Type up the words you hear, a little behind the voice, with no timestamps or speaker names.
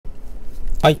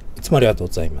はい。いつもありがとう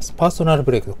ございます。パーソナル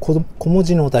ブレイク、小文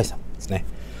字の第3ですね。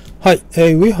はい。ウ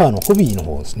ェハーのホビーの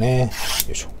方ですね。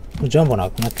よいしょ。ジャンボな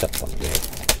くなっちゃったんで。よい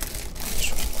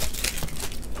しょ。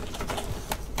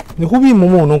で、ホビーも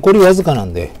もう残りわずかな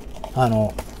んで、ま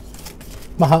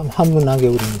あ、半分投げ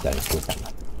売りみたいな空間にな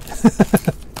って。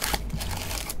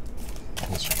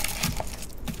よいしょ。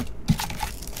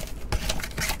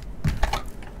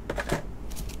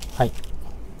はい。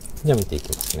じゃあ見ていき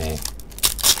ますね。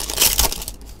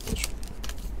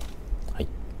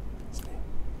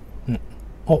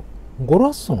ゴラ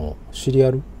ッソのシリア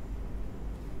ル。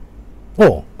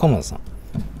鎌田さん。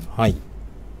はい。こ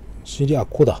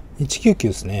こだ。199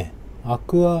ですね。ア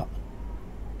クア。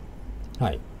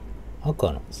はい。アク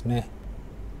アなんですね。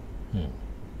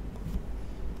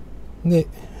で、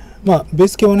まあ、ベー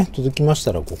ス系はね、届きまし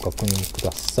たらご確認く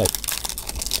ださい。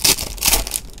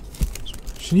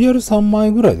シリアル3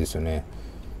枚ぐらいですよね。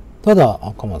ただ、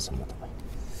鎌田さんまた。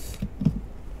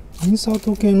インサー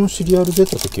ト系のシリアル出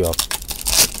たときは、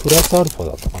プラスアルファ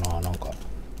だったかな、なんか、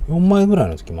4枚ぐらい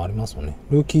の時もありますよね。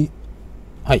ルーキー、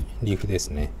はい、リーフです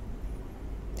ね。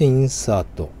で、インサー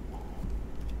ト、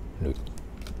ルーキ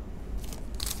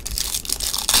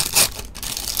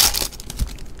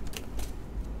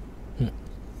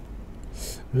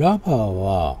ー。ラバー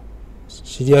は、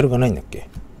シリアルがないんだっけ？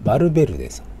バルベル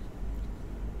デさん。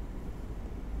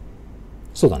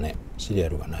そうだね、シリア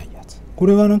ルがないやつ。こ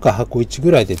れはなんか箱1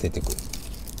ぐらいで出てくる。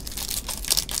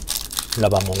ラ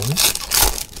バーものね。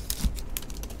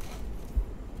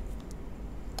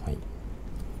はい。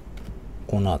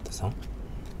コーナーテさん。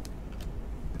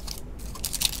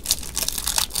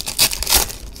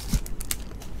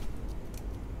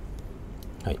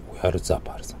はい。オヤルザー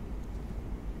パールさん。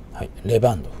はい。レ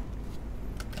バンドフ。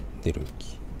で、ルー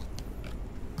キ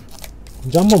ー。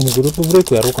ジャンボもグループブレイ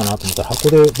クやろうかなと思ったら箱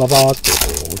でババーってこ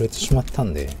う売れてしまった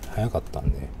んで、早かったん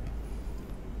で。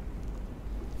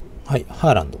はい。ハ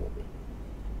ーランド。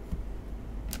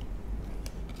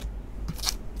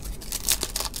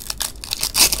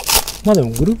まあで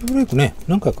もグループブレイクね、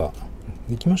何回か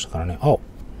できましたからね。青。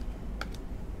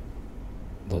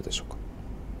どうでしょうか。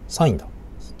3位だ。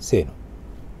せーの。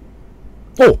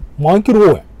マイケル・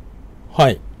オーエン。は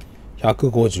い。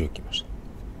150きまし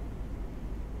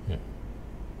た。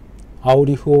青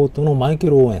リフオートのマイケ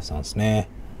ル・オーエンさんですね。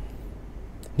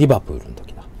リバプールの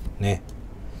時だ。ね。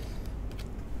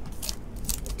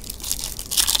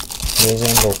レジ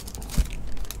ェンド。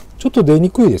ちょっと出に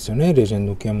くいですよね、レジェン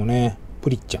ド系もね。プ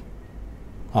リッチャン。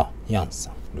ヤンさ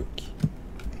ん、ルーキー。よ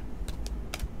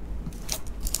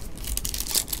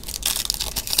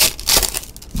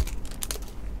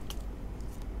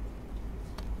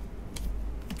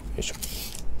いしょ。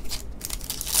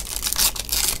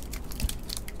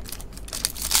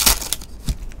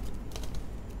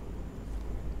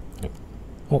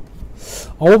は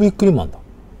い、青ビックリマンだ。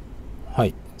は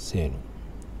い、せー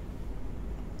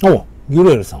の。ユ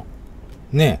レルさん。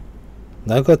ねえ。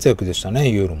大活躍でしたね、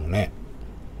ユーロもね。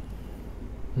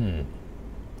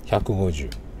150。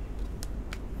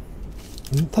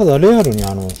ただ、レアルにエ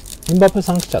ンバペ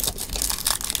さん来ちゃったんです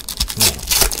ね。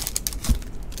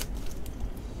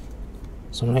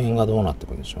その辺がどうなって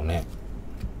くるんでしょうね。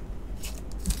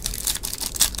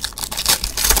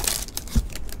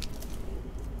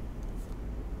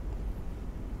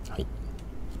はい。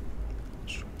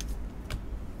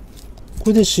こ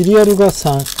れでシリアルが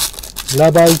3、ラ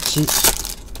バ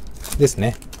1です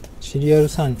ね。シリアル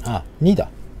3、2だ。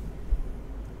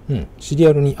シリ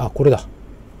アル2、これだ。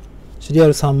シリア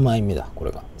ル3枚目だ。こ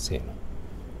れが、せー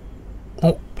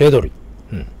の。ペドリ。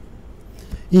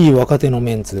いい若手の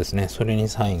メンツですね。それに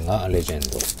サインがレジェン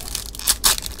ド。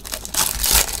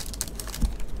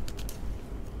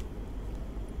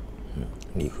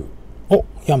リーフ。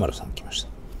ヤマルさん来ました。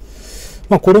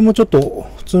まあ、これもちょっと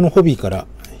普通のホビーから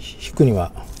引くに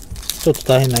は、ちょっと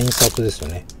大変なインサートですよ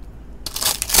ね。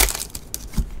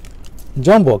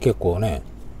ジャンボは結構ね、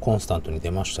コンスタントに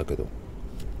出ましたけど、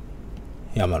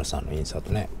ヤマルさんのインサー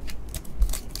トね。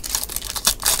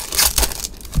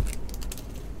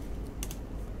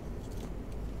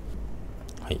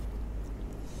はい。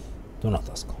どな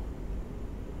たですか？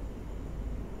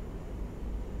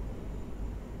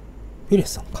フィレ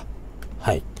スさんか。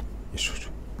はい。よいしょ。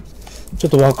ちょ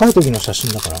っと若い時の写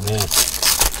真だからね。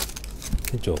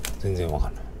全然わか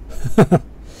んない。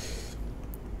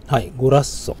はい。ゴラッ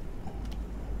ソ。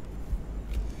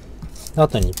あ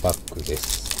と2パックで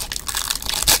す。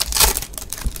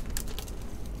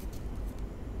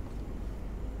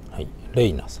はい。レ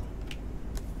イナさん。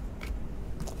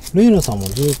レイナさんも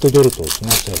ずっと出るとし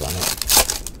なければね。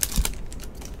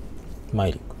マ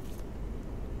イリック。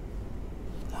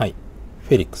はい。フ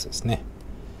ェリックスですね。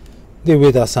で、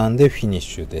上田さんでフィニッ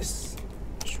シュです。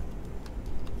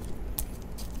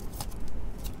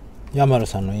ヤマル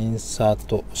さんのインサー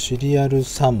ト、シリアル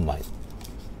3枚、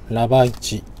ラバ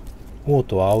1、オー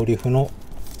トはアウリフの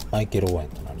マイケル・オーエン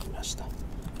となりました。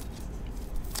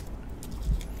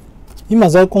今、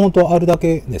在庫本当あるだ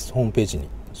けです、ホームページに。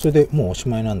それでもうおし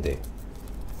まいなんで、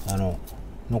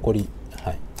残り、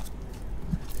はい。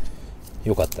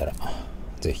よかったら、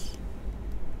ぜひ。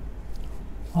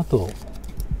あと、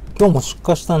今日も出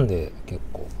荷したんで、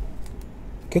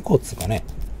結構っつうかね、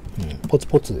ポツ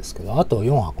ポツですけど、あと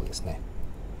4箱ですね。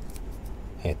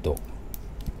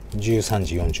13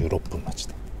時46分になっち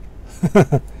ゃっ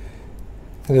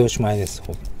た。で、おしまいです。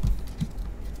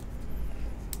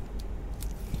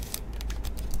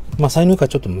まあ、再入荷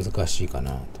ちょっと難しいか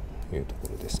なというとこ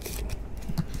ろですけど。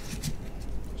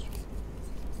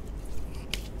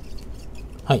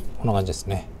はい、こんな感じです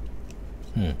ね。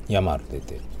ヤマール出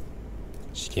て、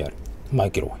シリアル、マ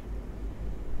イケル・オーエン。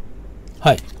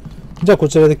はい。じゃあ、こ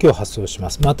ちらで今日発送しま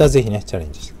す。またぜひね、チャレ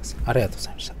ンジしてください。ありがとうご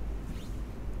ざいました。